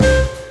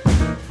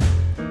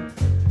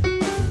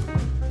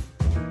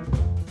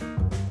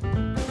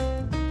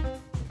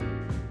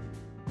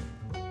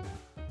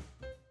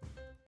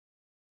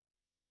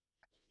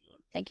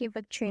Thank you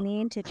for tuning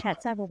in to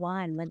Chats Over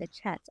Wine, where the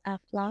chats are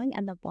flowing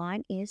and the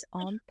wine is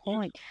on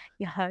point.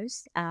 Your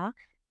hosts are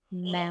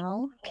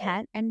Mel,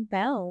 Kat, and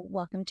Belle.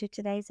 Welcome to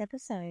today's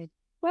episode.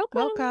 Welcome.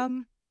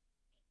 Welcome.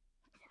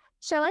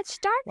 So let's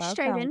dive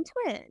straight Welcome. into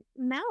it.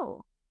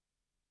 Mel,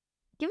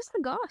 give us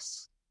the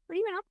goss. What have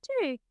you been up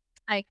to?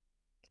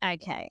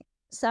 Okay,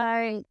 so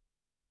I'm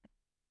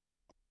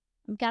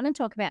going to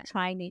talk about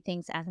trying new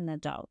things as an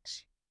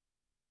adult.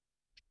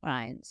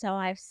 Right. So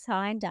I've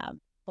signed up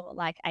for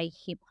like a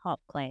hip hop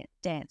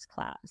dance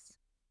class.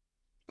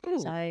 Ooh.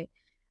 So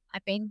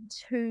I've been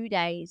 2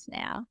 days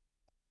now,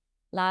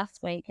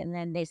 last week and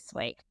then this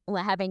week.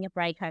 We're having a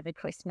break over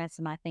Christmas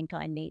and I think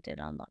I need it,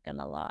 I'm not going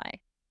to lie.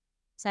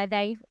 So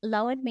they've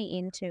lowered me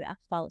into a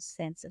false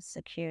sense of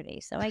security.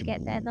 So I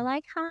get there, they're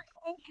like, hi,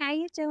 how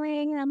you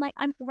doing? And I'm like,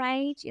 I'm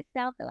great.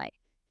 Yourself? They're like,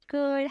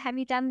 good. Have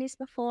you done this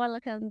before?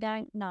 Look, I'm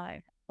going, no,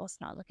 of course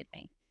not. Look at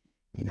me.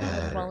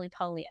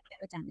 Roly-poly, I've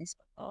never done this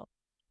before.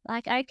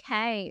 Like,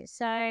 okay,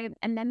 so,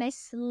 and then they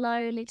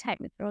slowly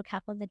take me through a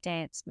couple of the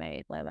dance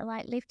moves where we're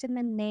like lifting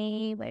the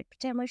knee, we're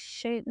pretending we're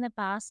shooting the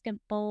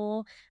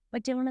basketball, we're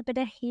doing a bit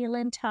of heel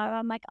and toe.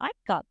 I'm like, I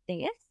got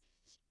this.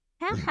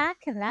 How hard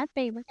can that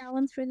be? We're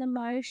going through the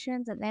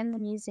motions and then the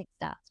music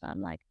starts.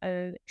 I'm like,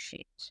 oh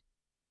shit.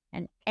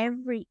 And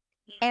every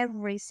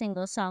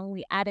single song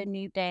we add a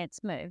new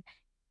dance move.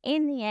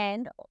 In the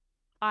end,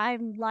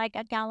 I'm like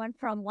going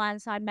from one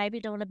side,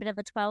 maybe doing a bit of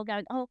a 12,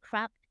 going, oh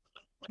crap,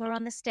 we're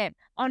on the step.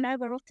 Oh no,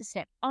 we're off the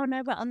step. Oh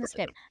no, we're on the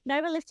step.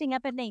 No, we're lifting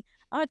up a knee.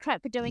 Oh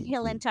crap, we're doing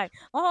heel and toe.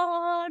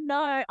 Oh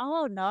no,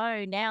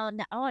 now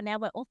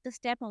we're off the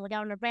step and we're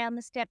going around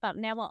the step up.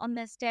 Now we're on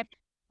the step.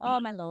 Oh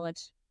my lord.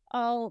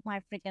 Oh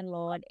my freaking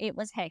lord. It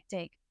was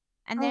hectic.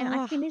 And then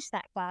I finished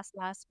that class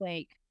last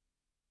week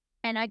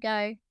and I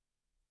go,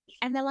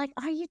 and they're like,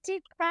 oh, you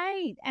did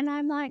great. And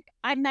I'm like,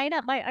 I made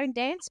up my own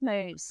dance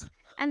moves.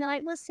 And they're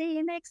like, we'll see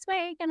you next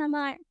week. And I'm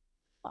like,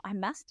 well, I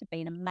must have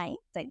been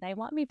amazing. They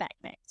want me back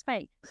next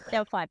week. There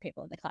were 5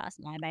 people in the class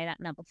and I made up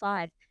number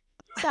 5.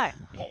 So I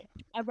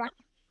rock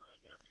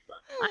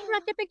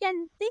up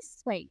again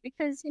this week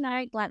because,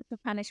 glutton for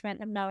punishment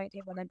and no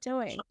idea what I'm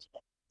doing.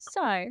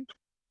 So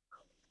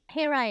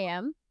here I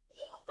am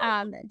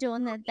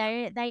doing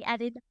they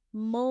added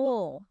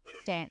more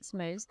dance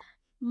moves,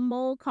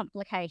 more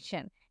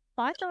complication. If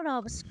I thought I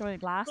was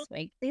screwed last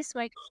week, this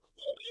week,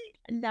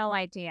 no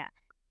idea.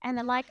 And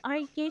they're like,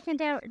 oh, you can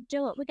do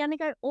it. We're going to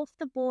go off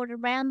the board,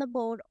 around the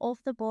board, off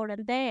the board,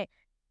 and there.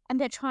 And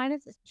they're trying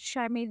to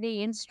show me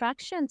the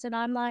instructions. And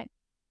I'm like,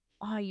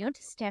 oh, you're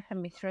just stepping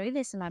me through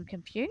this and I'm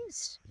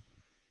confused.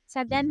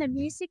 So then the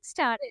music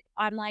started.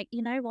 I'm like,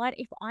 you know what?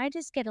 If I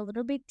just get a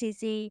little bit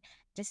dizzy,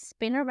 just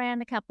spin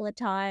around a couple of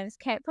times,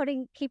 keep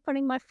putting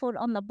my foot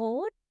on the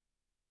board,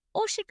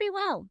 all should be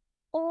well.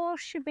 All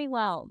should be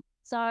well.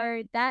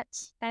 So that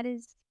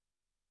is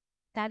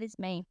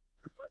me.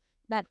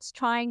 That's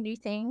trying new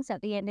things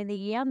at the end of the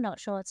year. I'm not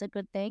sure it's a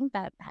good thing,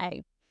 but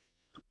hey,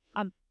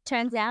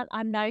 turns out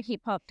I'm no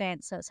hip hop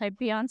dancer. So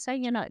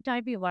Beyonce,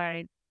 don't be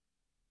worried.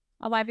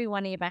 I won't be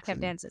one of your backup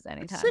dancers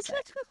anytime soon.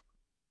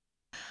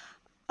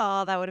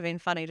 Oh, that would have been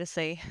funny to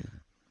see.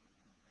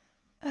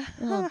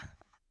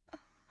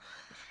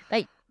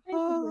 Like,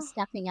 you're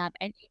stuffing up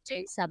and you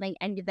do something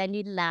and then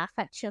you laugh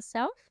at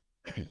yourself.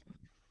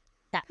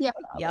 That's Yep.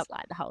 what I was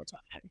like the whole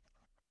time.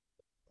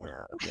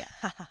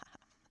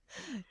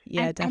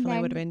 Yeah, And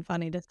definitely would have then, been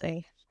funny to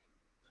see.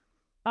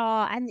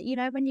 oh, and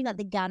when you got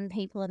the gun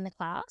people in the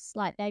class,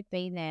 like they've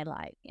been there,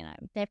 like,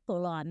 they're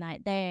full on,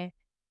 like they're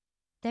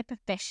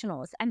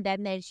professionals. And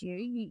then there's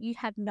you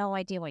have no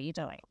idea what you're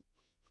doing.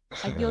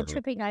 Like you're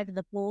tripping over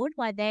the board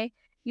while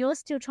you're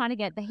still trying to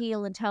get the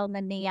heel and toe and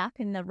the knee up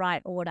in the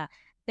right order.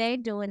 They're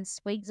doing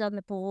swigs on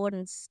the board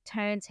and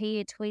turns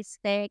here, twists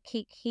there,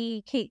 kick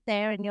here, kick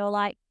there. And you're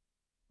like,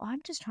 oh,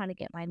 I'm just trying to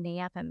get my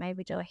knee up and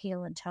maybe do a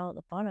heel and toe at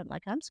the bottom.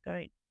 Like I'm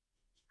screwed.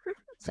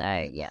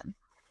 So, yeah.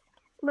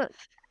 Look,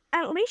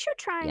 at least you're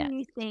trying Yeah.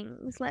 new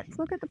things. Let's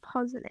look at the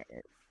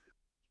positive.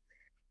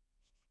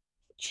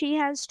 She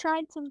has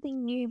tried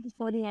something new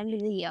before the end of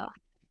the year.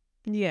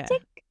 Yeah,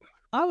 Tick.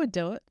 I would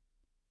do it.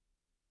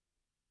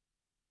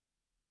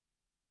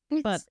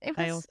 But It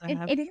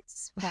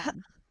is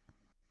fun.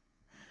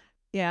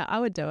 Yeah, I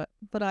would do it.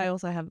 But I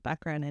also have a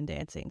background in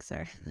dancing,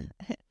 so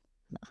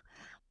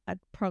I'd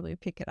probably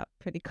pick it up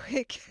pretty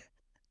quick.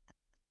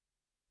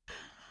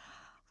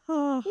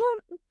 Oh,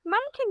 Well, Mum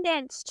can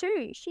dance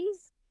too.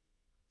 She's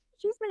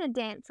been a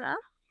dancer.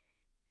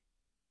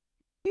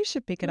 you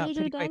should pick it Can up you do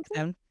pretty quick dancing?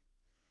 then.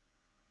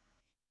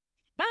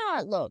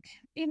 Oh, look,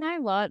 you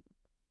know what?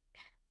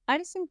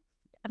 I'm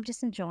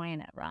just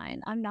enjoying it,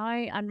 Ryan. I'm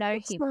no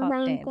That's hip the hop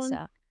main thing.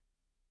 dancer.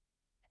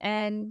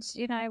 And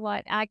you know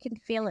what? I can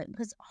feel it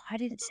because I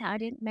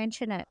didn't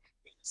mention it.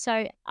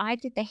 So I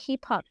did the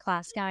hip hop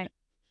class going,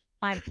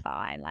 I'm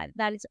fine. Like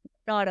that is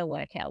not a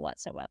workout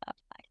whatsoever.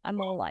 Like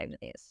I'm all over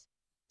this.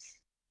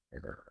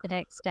 The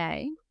next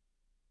day,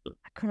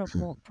 I couldn't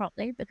walk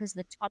properly because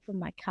the top of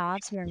my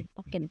calves were in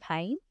fucking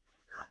pain.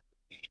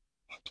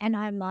 And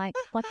I'm like,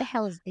 what the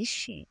hell is this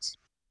shit?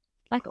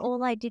 Like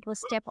all I did was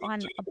step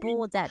on a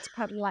board that's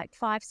probably like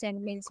 5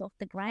 centimeters off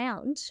the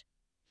ground.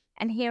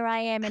 And here I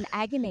am in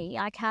agony.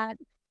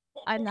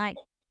 I'm like,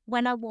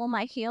 when I wore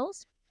my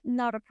heels,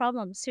 not a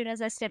problem. As soon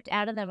as I stepped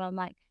out of them, I'm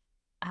like,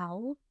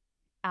 ow,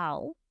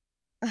 ow.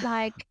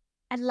 Like,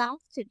 it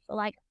lasted for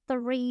like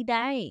 3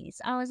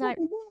 days. I was like,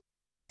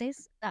 I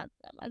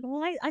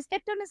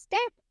stepped on a step.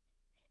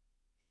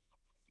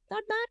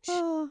 Not much.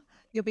 Oh,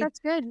 That's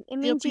good. It you'll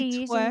means you're be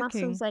using muscles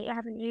twerking, that you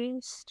haven't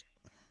used.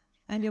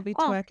 and you'll be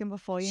Oh, twerking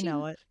before you she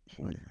know it.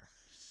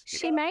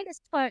 she made us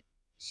twerk.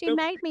 She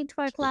made me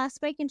twerk last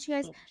week, and she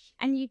goes,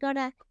 and you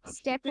gotta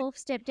step off,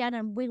 step down,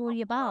 and wiggle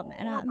your bum.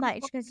 And I'm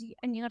like, she goes,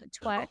 and you gotta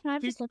twerk. And I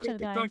just looked at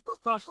her going,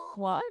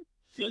 what?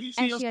 And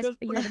she goes,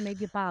 you gotta move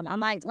your bum. I'm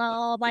like,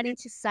 oh, why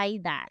didn't you say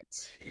that?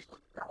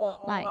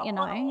 Like,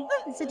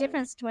 it's a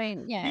difference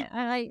between,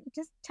 I like,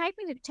 just tell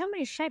me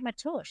to shake my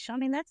tush. I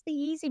mean, that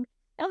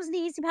was the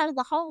easy part of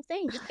the whole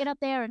thing. Just get up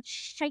there and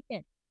shake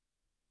it.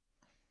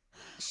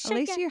 At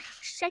least you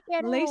Shake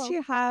it At least off.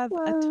 you have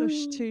a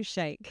tush Whoa. to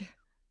shake.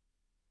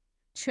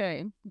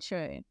 True.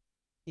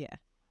 Yeah.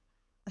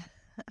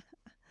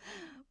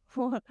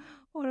 What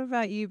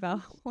about you,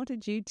 Val? What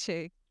did you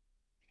do?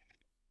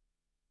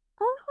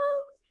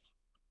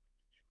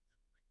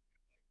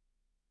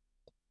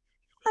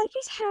 I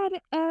just had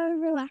a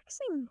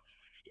relaxing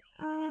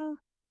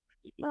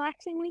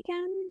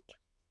weekend.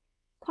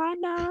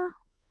 Kinda.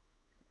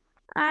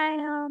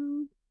 I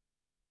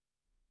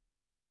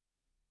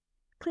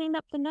cleaned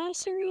up the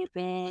nursery a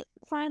bit.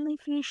 Finally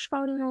finished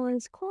folding all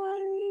his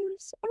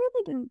clothes. I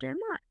really didn't do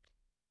much.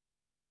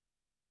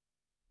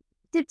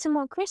 Did some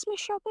more Christmas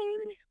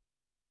shopping.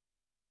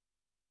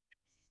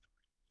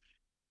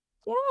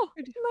 Yeah,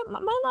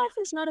 my life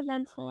is not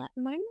eventful at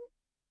the moment.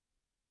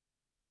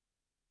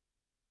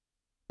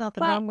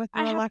 Nothing But wrong with a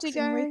I have to relaxing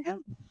go.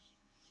 weekend.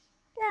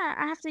 Yeah,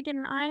 I have to get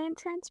an iron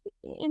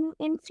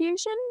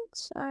infusion.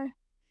 So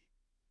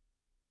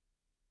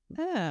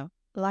Oh,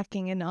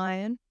 lacking in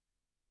iron.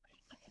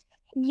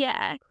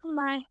 yeah,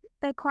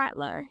 they're quite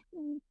low.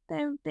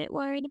 They're a bit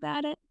worried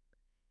about it.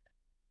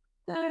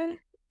 So I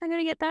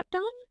gotta get that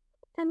done,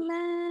 and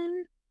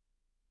then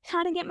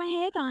how to get my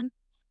hair done.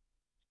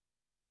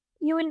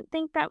 You wouldn't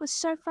think that was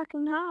so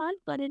fucking hard,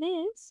 but it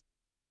is.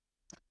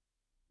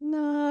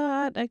 No,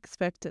 I'd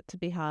expect it to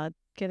be hard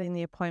getting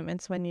the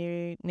appointments when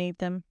you need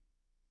them.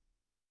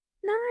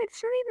 No,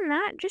 it's not even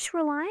that. Just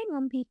relying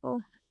on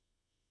people,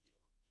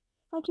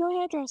 like your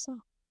hairdresser.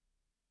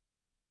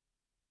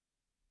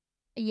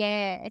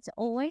 Yeah, it's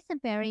always a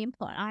very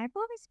important. I've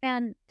always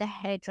found the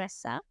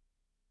hairdresser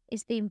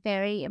is the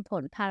very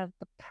important part of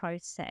the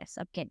process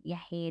of getting your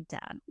hair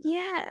done.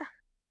 Yeah,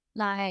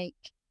 Like,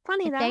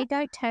 funny if they that.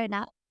 don't turn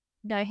up,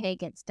 no hair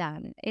gets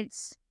done.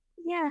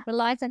 Yeah,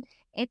 Relies on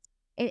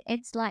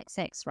it's like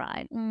sex,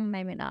 right?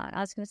 Maybe not. I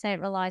was going to say it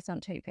relies on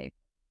 2 people.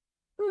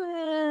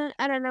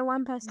 I don't know.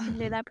 One person can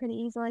do that pretty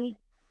easily.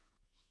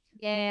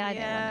 Yeah, I know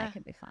one Yeah. that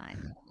could be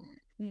fine.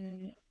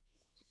 Mm.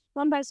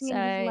 One person can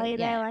just So, lay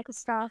there yeah. like a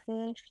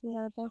starfish. The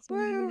other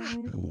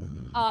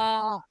person,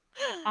 Oh,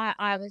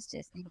 I was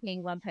just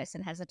thinking one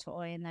person has a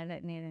toy and they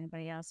don't need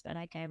anybody else, but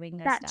okay, we can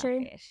go that too.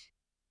 starfish.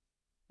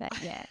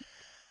 But yeah,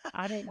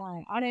 I don't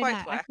know. Both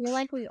I feel works.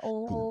 like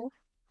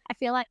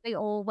we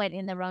all went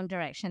in the wrong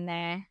direction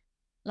there.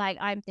 Like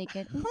I'm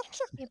thinking,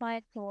 you buy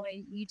a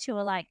toy. You two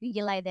are like,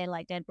 you lay there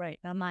like dead root.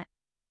 I'm like,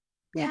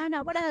 yeah, I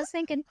know what I was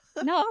thinking.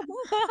 No, I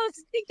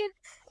was thinking.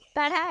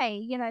 But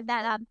hey,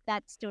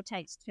 that still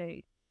takes 2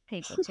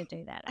 people to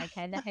do that.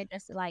 Okay, the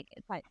hairdresser,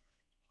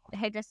 the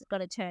hairdresser's got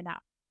to turn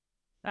up,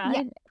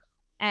 right?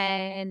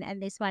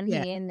 And this one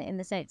Yeah. here in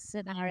the sex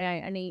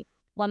scenario, only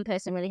one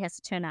person really has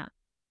to turn up.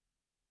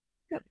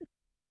 Yep.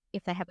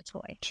 If they have a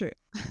toy. True.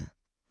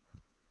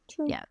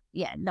 True.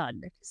 Yeah, no,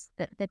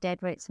 the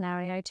dead root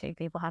scenario, 2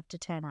 people have to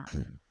turn up.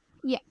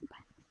 Yeah.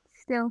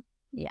 Still.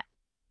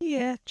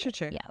 Yeah,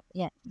 true.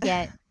 Yeah,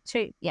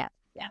 2, yeah,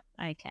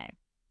 okay.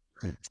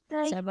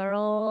 So we're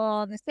all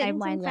on the same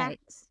Spitting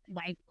some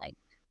wavelength.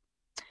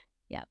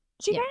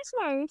 Do you guys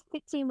know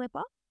Fitzy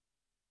Wippa?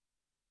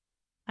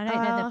 I don't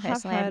know them Have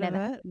personally. I've heard of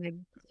never it. had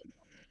them.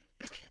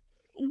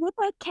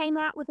 Wippa came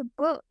out with a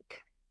book.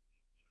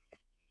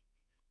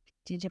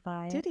 Did you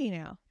buy it? Did he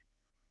now?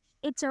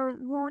 It's a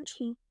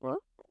raunchy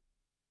book.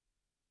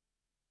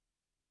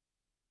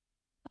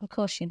 Of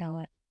course you know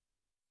it.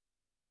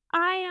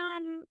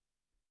 I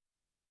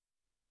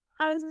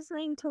was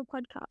listening to a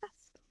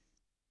podcast.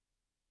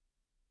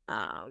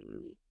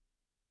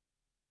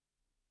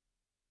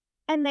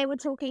 And they were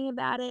talking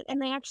about it, and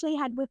they actually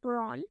had Wippa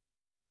on.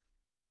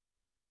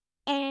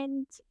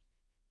 And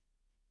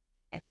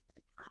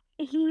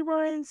they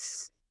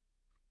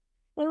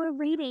were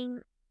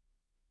reading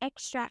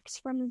extracts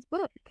from his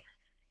book.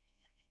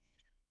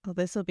 Oh,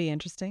 this will be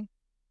interesting.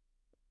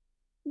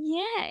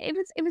 Yeah, it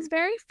was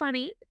very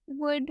funny.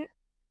 Would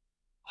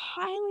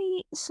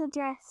highly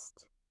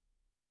suggest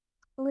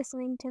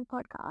listening to the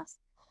podcast.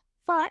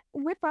 But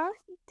Wippa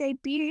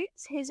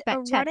debuts his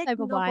But erotic chats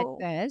over wine novel.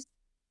 first.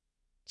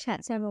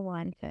 Chats over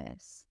wine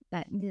first.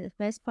 that the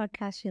first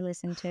podcast you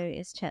listen to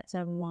is Chats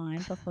Over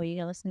Wine before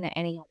you listen to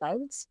any of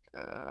those.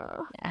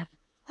 Yeah.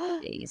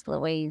 Jeez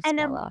Louise, And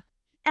Walla.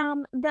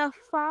 the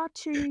Far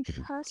Too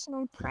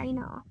Personal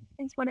Trainer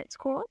is what it's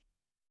called.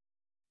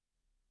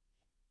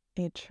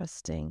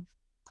 Interesting.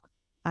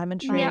 I'm Far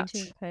intrigued.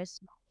 Too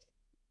Personal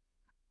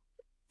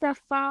The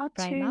Far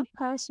Trainer. Too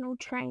Personal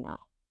Trainer.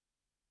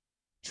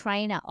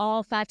 Trainer.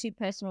 Oh, Far Too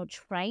Personal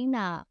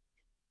Trainer.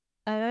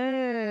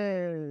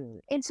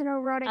 Oh. It's an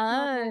erotic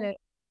novel.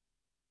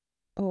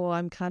 Oh,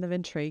 I'm kind of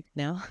intrigued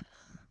now.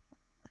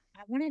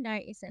 I want to know,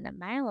 is it a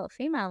male or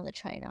female, the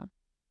trainer?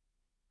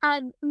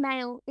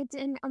 Male. It's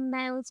in a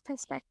male's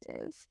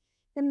perspective.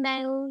 The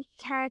male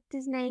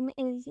character's name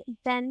is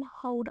Ben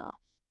Holder.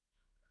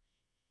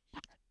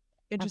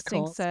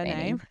 Interesting course,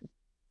 surname.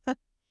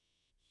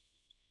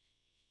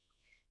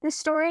 The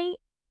story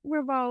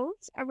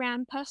revolves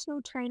around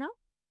personal trainer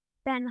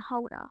Ben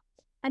Holder,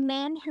 a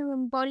man who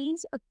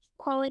embodies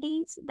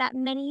qualities that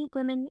many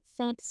women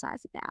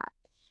fantasize about: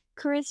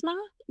 charisma,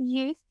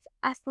 youth,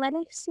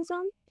 athleticism,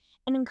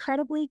 and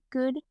incredibly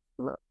good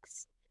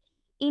looks.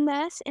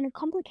 Immersed in a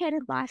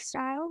complicated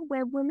lifestyle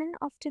where women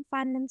often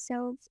find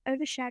themselves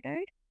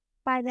overshadowed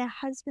by their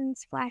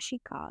husbands' flashy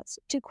cars.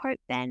 To quote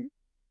Ben,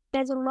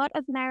 there's a lot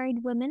of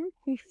married women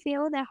who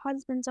feel their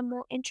husbands are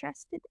more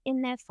interested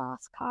in their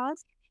fast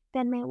cars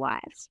than their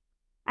wives.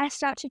 I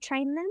start to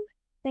train them,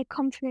 their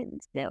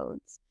confidence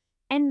builds,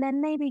 and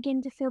then they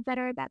begin to feel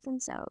better about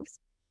themselves.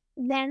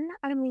 Then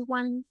only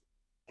one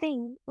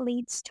thing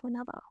leads to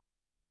another.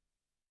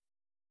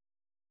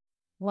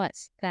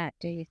 What's that,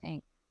 do you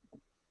think?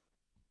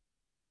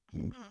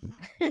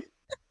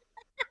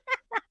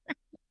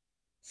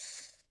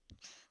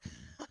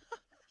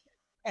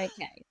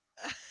 Okay.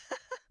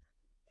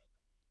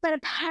 But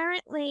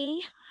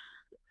apparently,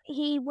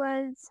 his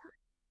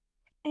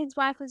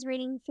wife was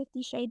reading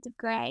 50 Shades of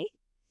Grey,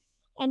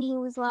 and he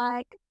was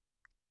like,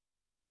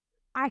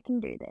 I can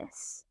do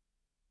this.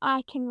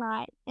 I can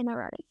write an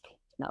erotic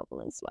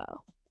novel as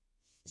well.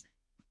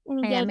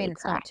 And he I gave mean, it a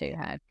it's not crack. too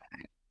hard.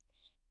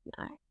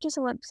 No, just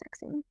a lot of sex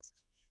scenes.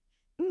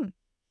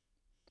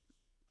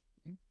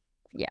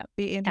 Yeah,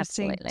 Be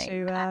interesting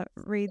absolutely. to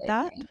read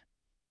that.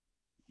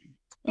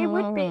 It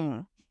would be.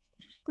 Mm.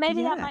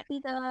 Maybe that Yeah. might be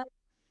the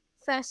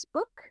first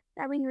book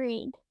that we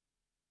read.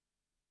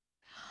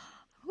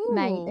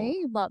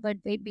 Maybe. What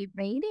would we be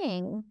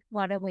reading?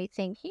 What are we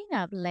thinking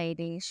of,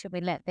 ladies? Should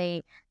we let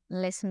the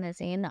listeners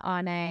in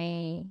on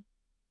a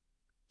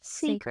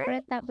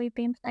secret that we've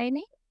been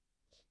planning?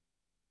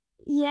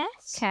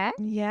 Yes. Kat,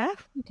 Yeah.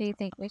 do you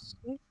think we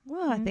should?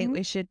 Well, I think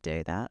we should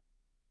do that.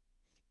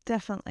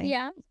 Definitely.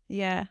 Yeah.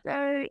 Yeah.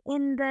 So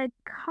in the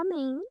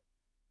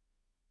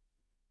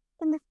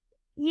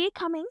year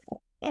coming,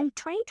 in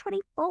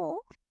 2024,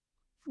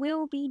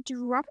 we'll be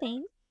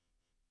dropping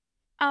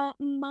our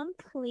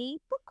monthly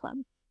book club.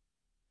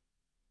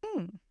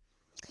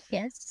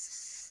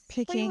 Yes.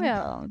 we Picking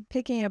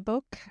will. a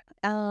book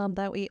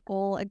that we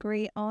all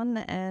agree on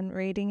and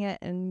reading it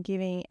and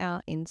giving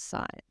our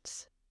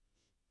insights.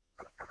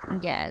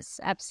 Yes,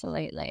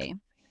 absolutely.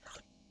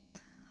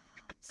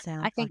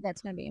 Sounds I think like,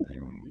 that's going to be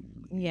important.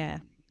 yeah.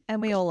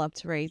 And we all love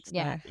to read, so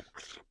Yeah.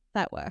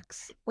 that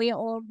works. We are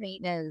all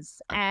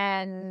readers,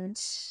 and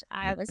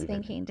I was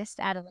thinking just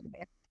add a little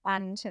bit of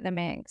fun to the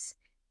mix.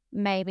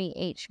 Maybe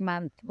each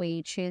month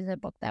we choose a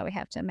book that we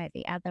have to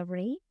maybe either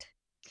read.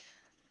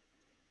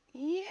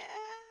 Yeah.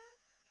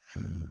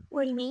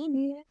 What do you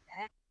mean?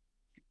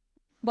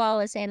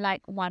 Well, it's in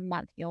like 1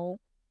 month your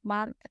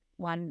month,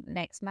 one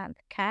next month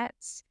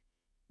Kat's,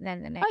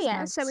 then the next Oh yeah,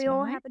 month so we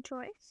all mine. have a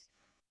choice.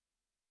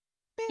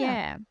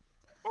 Yeah,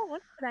 Oh,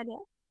 that's a good idea.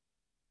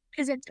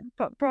 because it's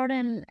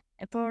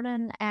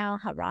broaden our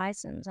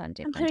horizons on I'm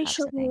different pretty types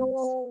sure of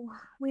things.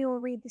 we all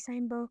read the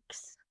same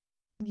books.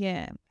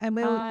 Yeah. And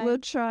we'll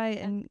try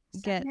and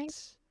get.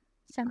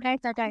 Some days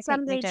I don't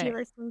Some think we days you do.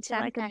 listen to Some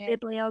like a days-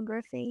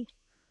 bibliography.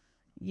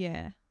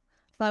 Yeah.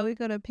 But we've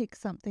got to pick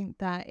something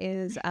that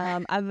is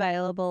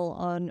available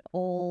on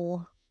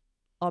all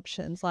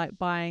options, like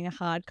buying a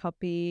hard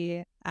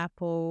copy,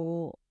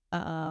 Apple,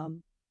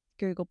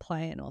 Google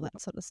Play, and all that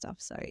sort of stuff.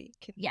 So you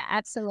can. Yeah,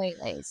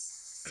 absolutely.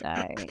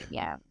 So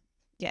yeah,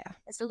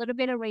 it's a little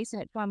bit of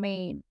research when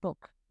we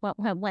book. Well,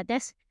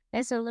 there's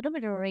a little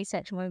bit of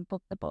research when we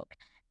book the book,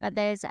 but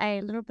there's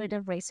a little bit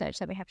of research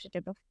that we have to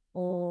do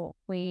before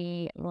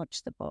we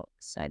launch the book.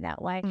 So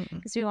that way,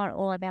 because we want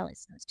all of our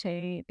listeners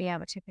to be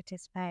able to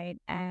participate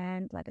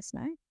and let us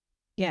know.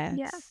 Yeah,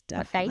 Yeah. it's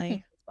What they definitely.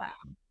 think as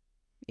well.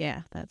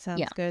 Yeah, that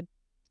sounds good.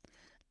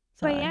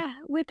 So, But yeah,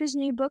 Wippa's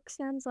new book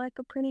sounds like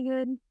a pretty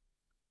good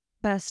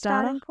first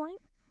starter. starting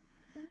point.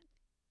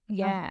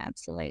 Yeah,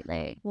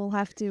 absolutely. We'll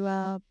have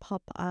to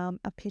pop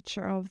a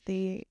picture of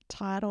the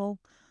title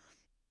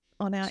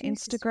on our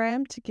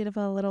Instagram to give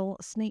a little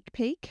sneak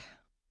peek.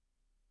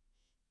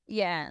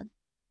 Yeah.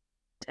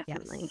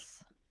 Definitely.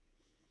 Yes.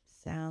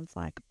 Sounds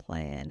like a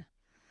plan.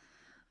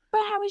 But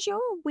how was your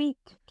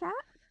week, Kat?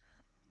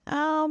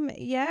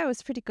 Yeah, it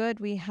was pretty good.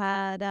 We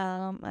had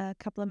a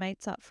couple of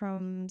mates up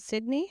from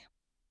Sydney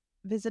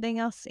visiting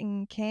us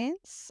in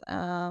Cairns.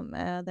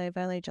 They've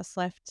only just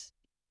left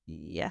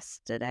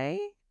yesterday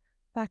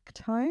back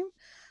home.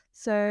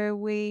 So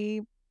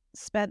we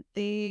spent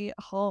the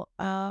whole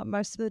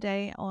most of the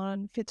day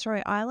on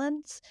Fitzroy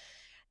Island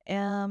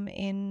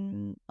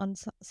on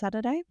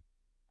Saturday.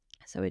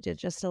 So we did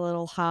just a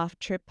little half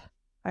trip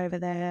over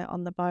there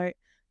on the boat.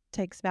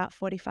 Takes about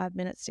 45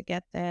 minutes to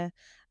get there.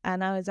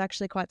 And I was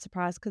actually quite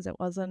surprised because it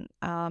wasn't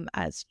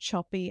as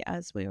choppy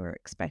as we were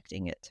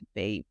expecting it to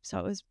be.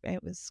 So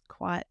it was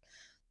quite,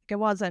 it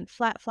wasn't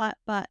flat,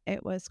 but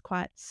it was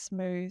quite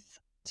smooth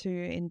to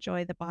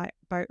enjoy the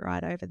boat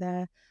ride over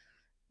there.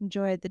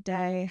 Enjoyed the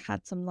day,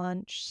 had some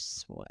lunch,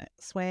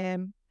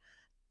 swam,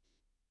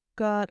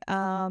 got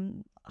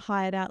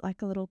hired out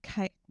like a little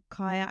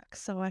kayak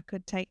so I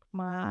could take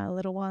my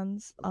little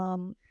ones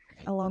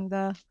along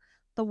the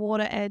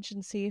water edge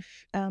and see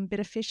if bit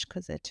of fish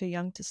because they're too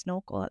young to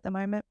snorkel at the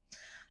moment.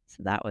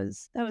 So that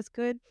was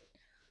good.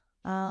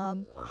 Got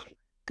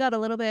a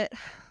little bit,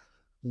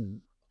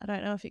 I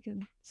don't know if you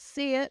can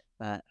see it,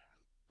 but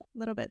a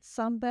little bit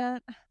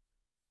sunburnt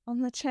on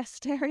the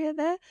chest area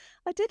there.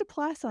 I did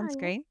apply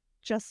sunscreen,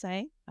 just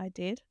saying, I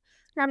did.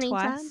 How many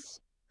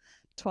times?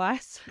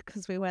 Twice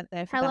because we went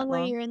there for How that long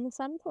long. were you in the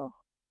sun for?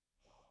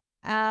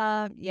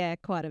 Yeah,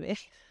 quite a bit.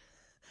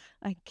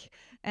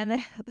 And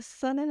the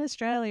sun in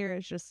Australia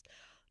is just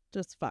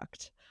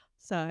fucked.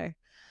 So,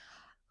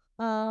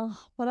 but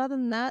other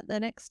than that, the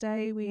next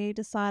day we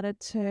decided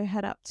to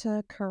head up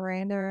to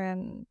Kuranda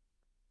and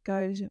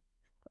go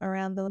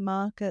around the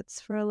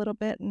markets for a little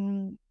bit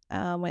and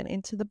went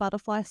into the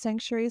butterfly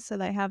sanctuary. So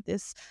they have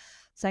this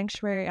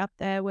sanctuary up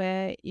there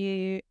where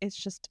it's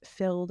just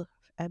filled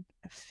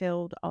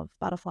of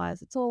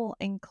butterflies. It's all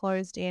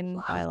enclosed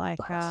in by like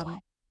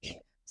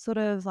sort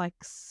of like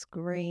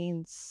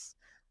screens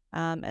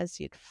as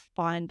you'd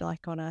find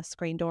like on a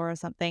screen door or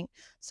something.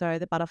 So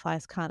the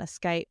butterflies can't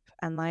escape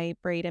and they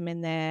breed them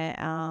in there.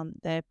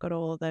 They've got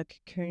all the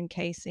cocoon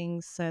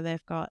casings. So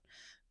they've got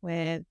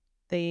where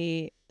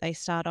they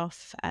start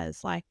off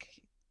as like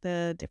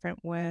the different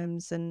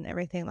worms and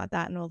everything like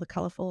that and all the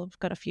colourful. I've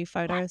got a few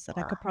photos that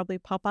I could probably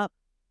pop up.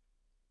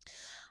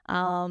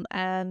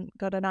 And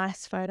got a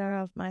nice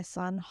photo of my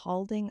son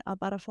holding a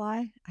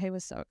butterfly. He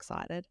was so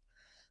excited.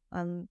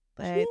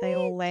 They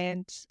all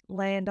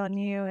land on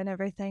you and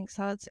everything.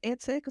 So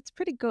it's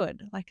pretty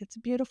good. Like it's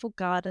a beautiful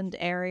gardened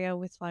area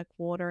with like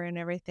water and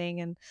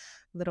everything and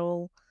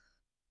little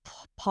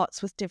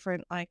pots with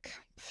different like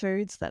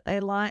foods that they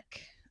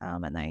like.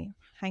 And they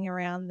hang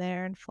around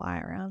there and fly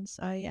around.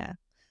 So yeah,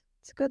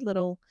 it's a good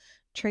little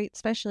treat,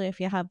 especially if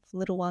you have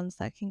little ones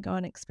that can go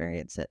and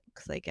experience it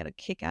because they get a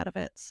kick out of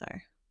it. So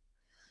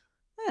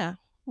yeah,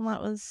 well,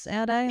 that was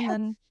our day and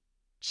then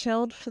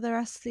chilled for the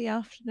rest of the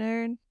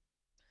afternoon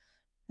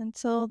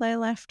until they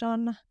left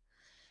on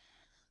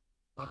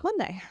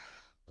Monday.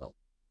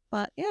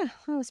 But yeah,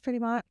 that was pretty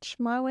much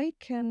my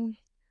week. And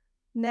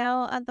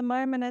now at the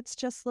moment, it's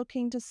just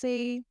looking to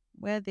see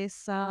where this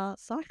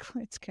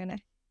cyclone's going to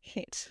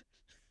hit.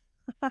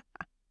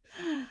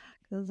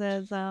 Because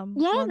there's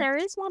there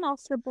is one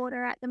off the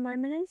border at the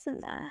moment,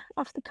 isn't there?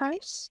 Off the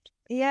coast.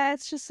 Yeah,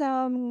 it's just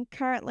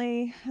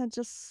currently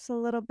just a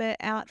little bit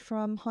out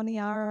from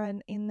Honiara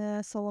and in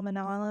the Solomon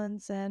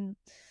Islands, and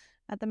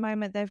at the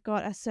moment they've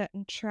got a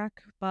certain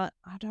track, but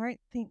I don't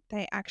think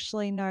they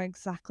actually know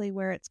exactly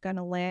where it's going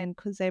to land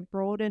because their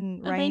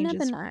Broaden range They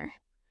never know.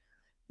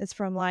 is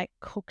from like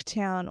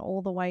Cooktown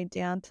all the way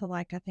down to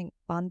like I think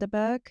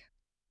Bundaberg.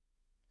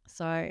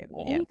 So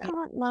yeah, You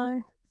can't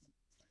know.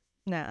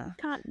 Nah.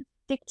 Can't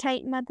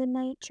dictate Mother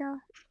Nature.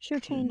 She'll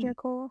change her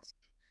course.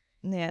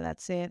 Yeah,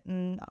 that's it.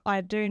 And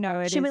I do know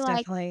it She'll is be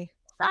like, definitely.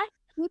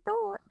 You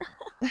thought.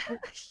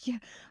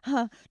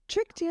 Yeah,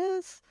 tricked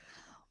yes.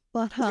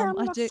 But I'm I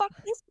gonna do. fuck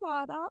this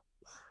part up.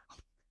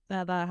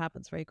 That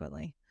happens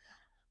frequently.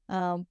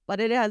 But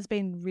it has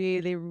been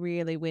really,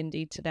 really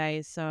windy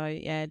today. So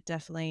yeah,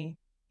 definitely.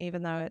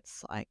 Even though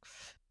it's like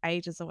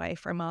ages away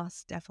from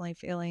us, definitely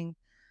feeling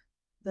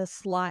the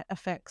slight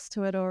effects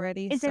to it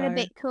already. Is it a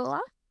bit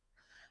cooler?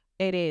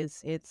 It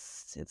is.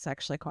 It's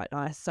actually quite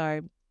nice.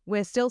 So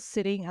we're still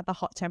sitting at the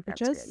hot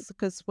temperatures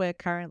because we're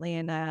currently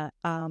in a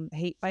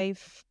heat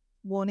wave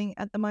warning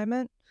at the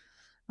moment,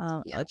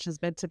 which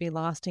is meant to be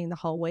lasting the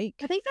whole week.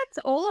 I think that's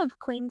all of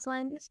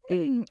Queensland,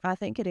 isn't it? I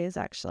think it is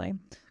actually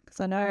because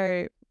I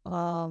know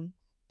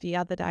the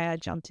other day I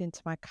jumped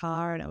into my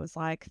car and it was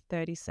like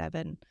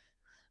 37.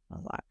 I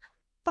was like,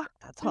 "Fuck,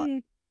 that's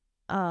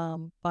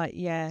hot." But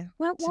yeah.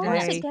 Well, why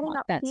is it getting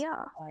up That's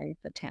here?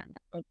 the town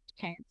of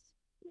Cairns.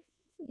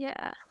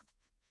 Yeah.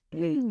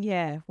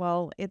 Yeah,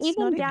 well, it's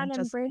Even not down even in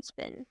just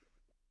Brisbane.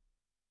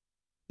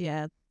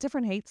 Yeah,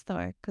 different heats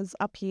though, because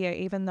up here,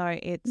 even though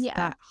it's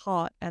that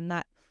hot and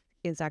that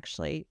is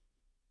actually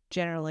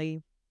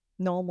generally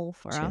normal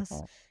for us,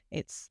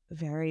 it's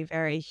very,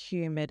 very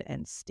humid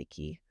and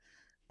sticky.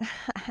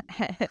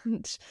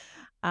 And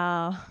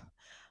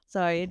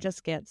so it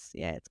just gets,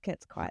 it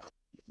gets quite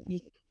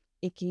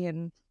icky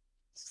and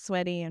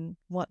sweaty and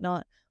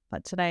whatnot.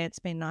 But today it's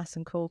been nice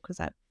and cool because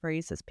that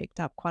breeze has picked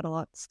up quite a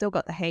lot. Still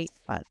got the heat,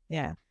 but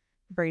yeah,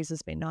 breeze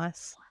has been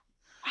nice.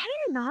 I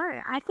don't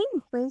know. I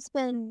think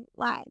Brisbane,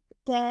 their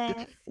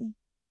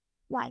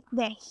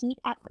heat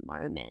at the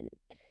moment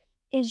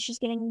is just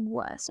getting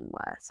worse and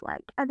worse.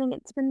 I think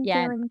it's been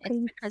Yeah, feeling it's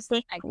pretty because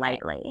thick okay,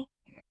 lately.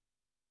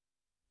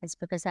 it's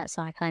because that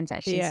cyclone's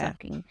actually Yeah.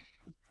 sucking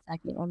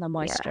all the Yeah,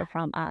 moisture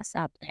from us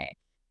up there.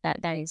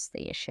 That is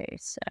the issue.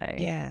 So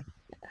Yeah.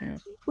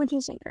 which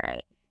isn't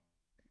great.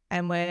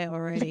 And we're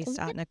already Listen-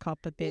 starting to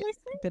cop a bit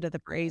listen, of the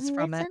breeze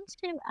from it.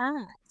 listen to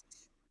us.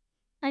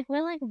 Like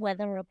we're like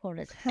weather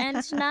reporters.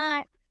 And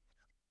tonight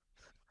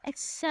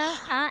it's so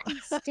hot and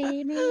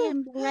steamy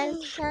and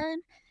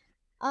pleasant.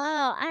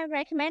 Oh, I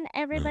recommend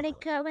everybody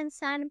go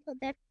inside and put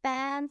their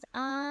fans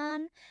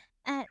on.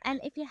 And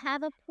if you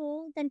have a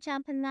pool, then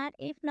jump in that.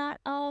 If not,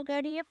 oh,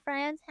 go to your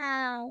friend's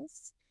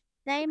house.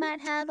 They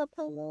might have a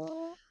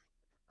pool.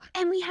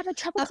 And we have a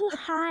tropical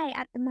high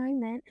at the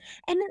moment,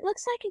 and it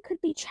looks like it could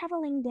be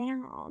traveling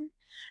down.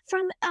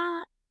 From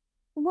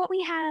what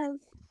we have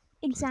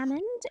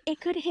examined,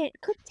 it could hit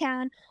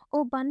Cooktown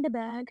or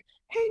Bundaberg.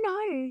 Who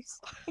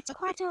knows? It's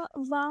quite a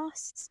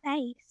vast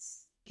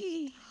space.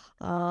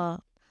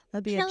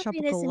 That'd be a Kilometers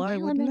tropical and low,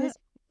 wouldn't kilometers.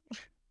 it?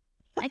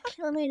 Like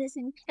kilometers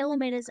and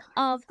kilometers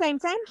of Same.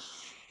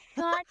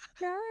 God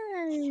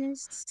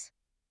knows.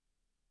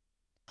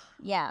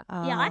 Yeah,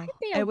 I could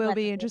be a It will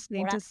be weather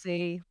interesting reporter. to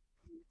see.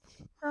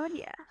 God,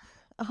 yeah.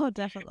 Oh,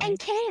 definitely. And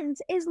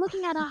Cairns is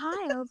looking at a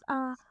high of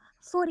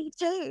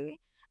 42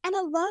 and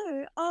a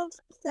low of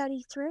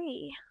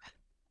 33.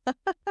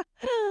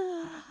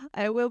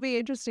 It will be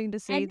interesting to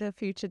see And- the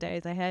future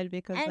days ahead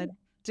because I and-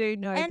 do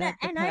know and- that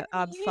and the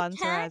over to you,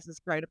 sunrise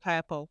grow to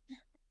purple.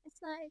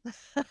 It's like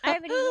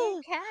over to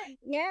you, Kat.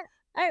 Yeah.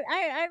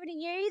 Oh, over to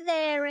you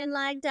there in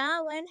like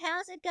Darwin.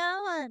 How's it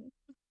going?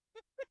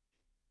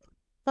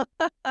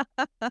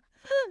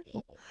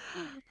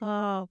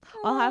 Oh,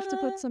 I'll have to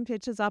put some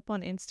pictures up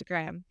on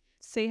Instagram.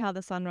 See how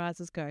the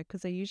sunrises go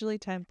because they usually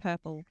turn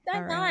purple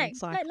Don't lie. around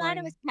Don't lie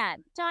to cyclone. us, Kat.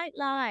 Don't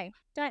lie.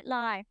 Don't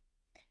lie.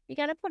 You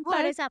got to put What?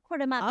 photos up. Put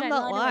them up. I'm Don't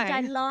not lie to us.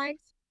 lying. Don't lie.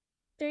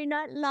 Do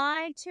not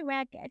lie to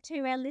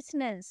our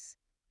listeners.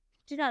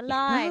 Do not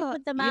lie.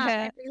 Put them up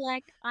Yeah. and be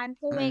like, I'm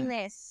doing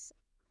this.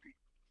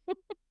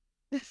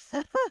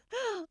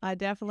 I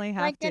definitely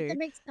have Like get to.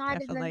 them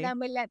excited Definitely. and then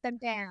we let them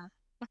down.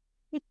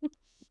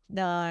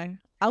 No,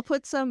 I'll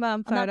put some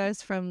not-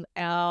 photos from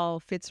our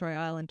Fitzroy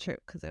Island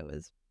trip because it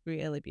was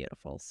really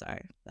beautiful. So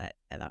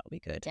that'll be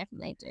good.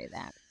 Definitely do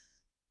that.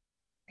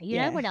 You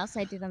know what else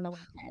I did on the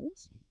weekend?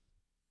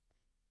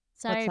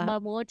 So What's that? my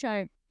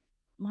wardrobe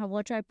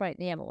broke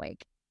the other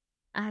week,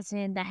 as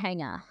in the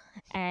hanger,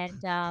 and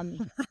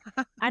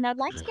and I'd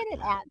like to get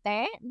it out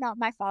there. Not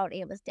my fault.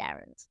 It was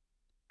Darren's,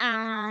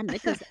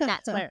 because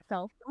that's where it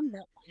fell from,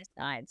 not my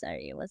side. So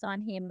it was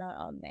on him, not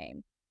on me.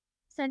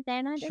 So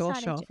then I Sure.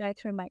 decided to go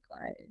through my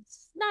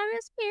clothes. No, it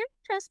was cute.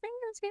 Trust me,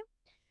 it was cute.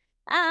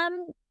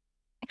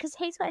 Because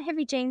he's got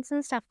heavy jeans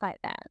and stuff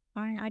like that.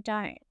 I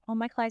don't. All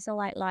my clothes are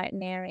like light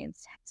and airy and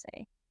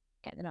sexy.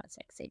 Okay, they're not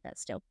sexy, but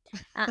still.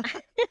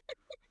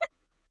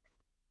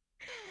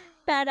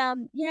 But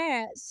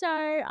yeah. So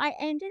I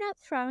ended up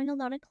throwing a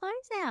lot of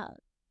clothes out.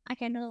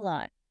 Okay, not a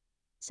lot.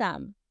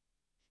 Some.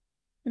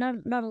 Not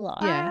a lot.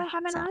 Yeah.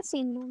 Haven't I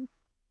seen them?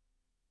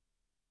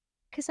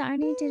 Because I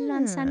only did it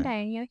on Hmm.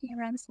 Sunday and you're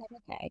here on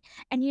Saturday.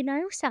 And you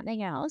know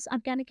something else? I'm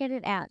going to get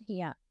it out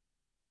here.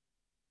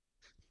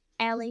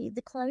 Alley,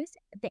 the clothes,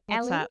 the What's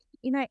alley, that?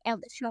 you know,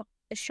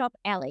 the shop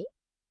alley,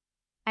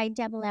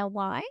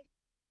 ALLY.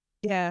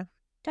 Yeah.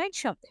 Don't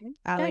shop there.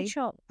 Alley. Don't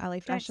shop. Alley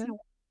Don't fashion. shop.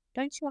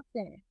 Don't shop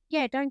there.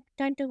 Yeah,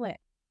 don't do it.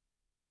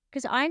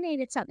 Because I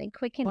needed something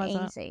quick and Why is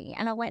that? easy.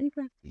 And I went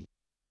and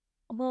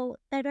well,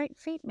 they don't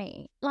fit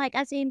me. Like,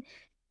 as in,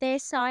 their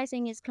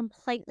sizing is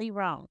completely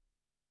wrong.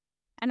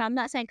 And I'm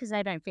not saying because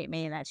they don't fit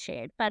me and that's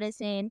shit, but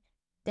as in,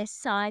 their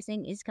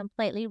sizing is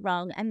completely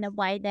wrong. And the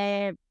way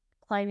their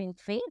clothing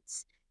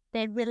fits,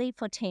 they're really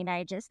for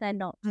teenagers. They're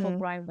not for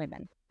grown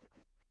women.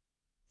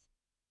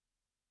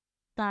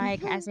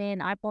 Like, as in,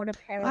 I bought a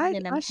pair of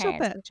linen I shop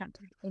pants, at which I'm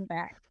taking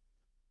back.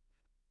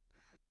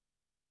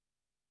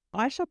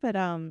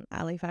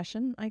 Alley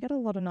Fashion. I get a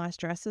lot of nice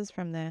dresses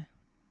from there.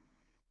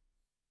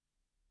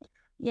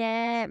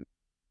 Yeah,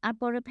 I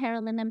bought a pair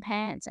of linen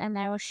pants and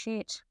they were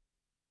shit.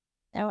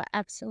 They were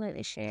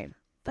absolutely shit.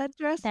 That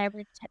dress They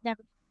were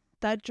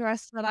that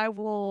dress that I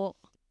wore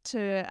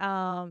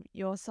to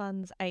your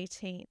son's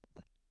 18th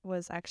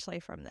was actually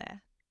from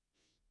there.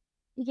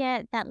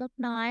 yeah, that looked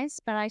nice,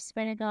 but I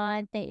swear to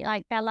God,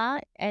 like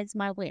Bella as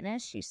my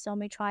witness, she saw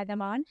me try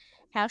them on.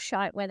 How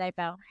shite were they,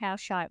 Belle? How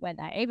shite were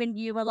they? Even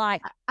you were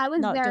like, I was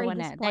not very doing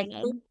it. They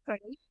disappointed looked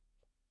pretty.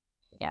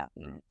 Yeah.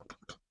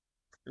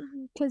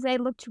 because they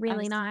looked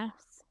really was- nice.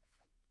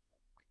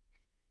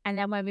 And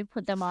then when we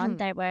put them on,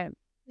 they were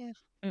Yeah.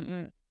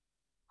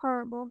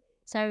 Horrible.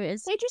 So it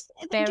was They just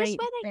very,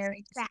 where they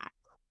very sat.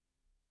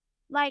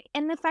 Like,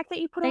 and the fact that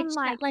you put They on just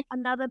felt like-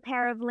 another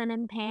pair of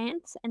linen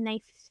pants and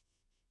they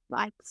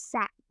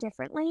sat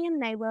differently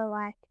and they were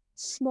like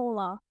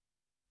smaller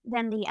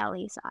than the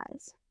Ellie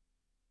size.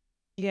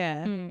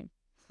 Yeah.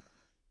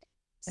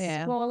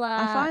 Yeah. Smaller.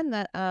 I find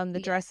that the yeah.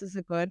 dresses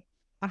are good.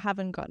 I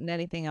haven't gotten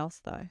anything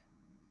else though.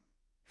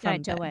 Don't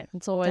From do them. it.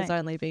 It's always Don't.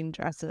 only been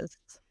dresses.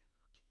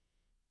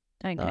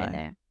 Don't go So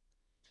there.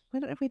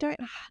 we don't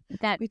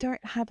That we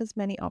don't have as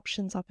many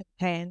options up in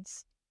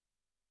pants.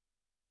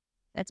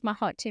 that's my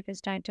hot tip: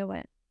 is don't do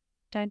it.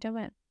 Don't do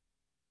it.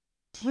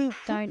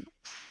 Don't.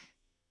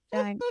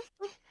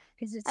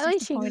 Because it's At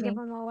least you can give disappointing.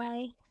 them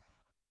away.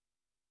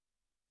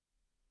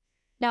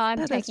 No, I'm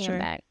That is taking them true.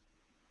 back.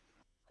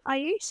 Are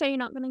you? So you're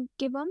not going to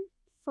give them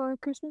for a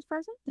Christmas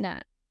present? No,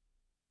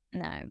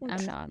 I'm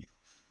Okay. not.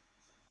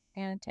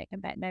 I'm gonna take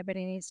them back.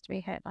 Nobody needs to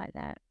be hurt like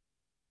that.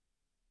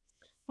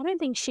 I don't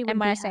think she would And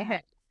when be I say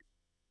hurt,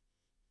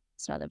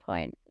 it's not the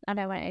point. I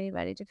don't want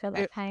anybody to feel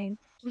that pain.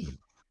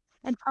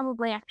 It'd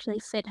probably actually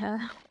fit her.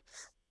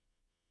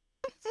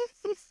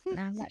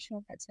 No, I'm not sure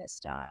if that's her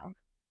style.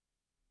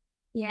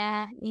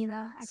 Yeah,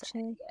 neither, So,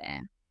 actually.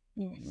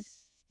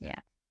 yeah.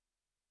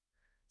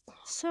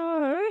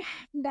 So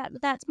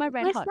that's my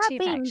red With hot that tip,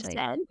 being actually.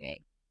 said,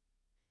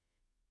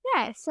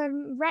 yeah, so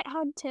red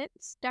hot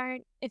tips,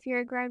 if you're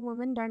a grown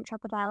woman, don't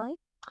shop at Alley.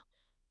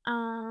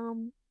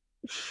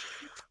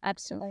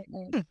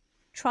 Absolutely.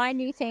 Try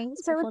new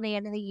things So before the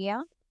end of the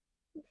year.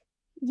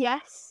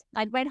 yes.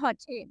 Like red hot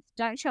tips.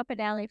 Don't shop at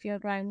Alley if you're a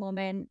grown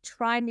woman.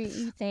 Try new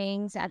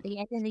things at the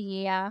end of the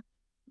year.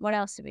 What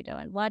else are we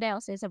doing? What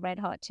else is a red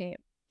hot tip?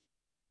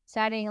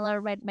 Starting a little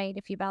red meat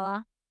if you're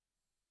Bella.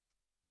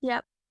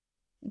 Yep.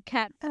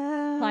 Cat,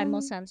 apply more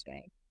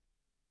sunscreen.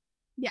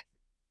 Yeah.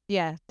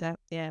 Yeah.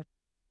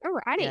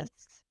 Alrighty. Yes.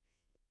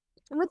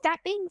 And with that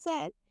being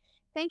said,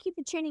 thank you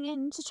for tuning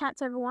in to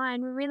Chats Over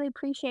Wine. We really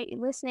appreciate you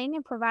listening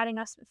and providing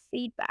us with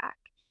feedback.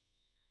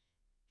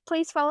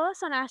 Please follow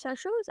us on our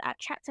socials at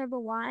Chats Over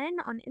Wine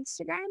on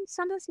Instagram.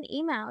 Send us an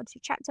email to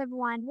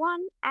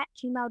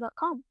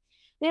chatsoverwine1@gmail.com.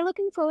 We are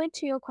looking forward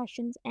to your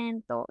questions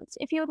and thoughts.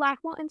 If you would like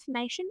more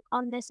information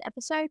on this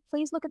episode,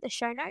 please look at the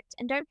show notes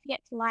and don't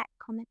forget to like,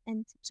 comment,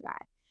 and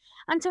subscribe.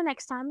 Until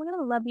next time, we're going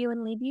to love you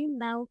and leave you,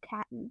 Mel,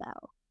 Cat, and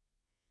Belle.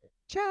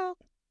 Ciao.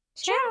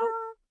 Ciao.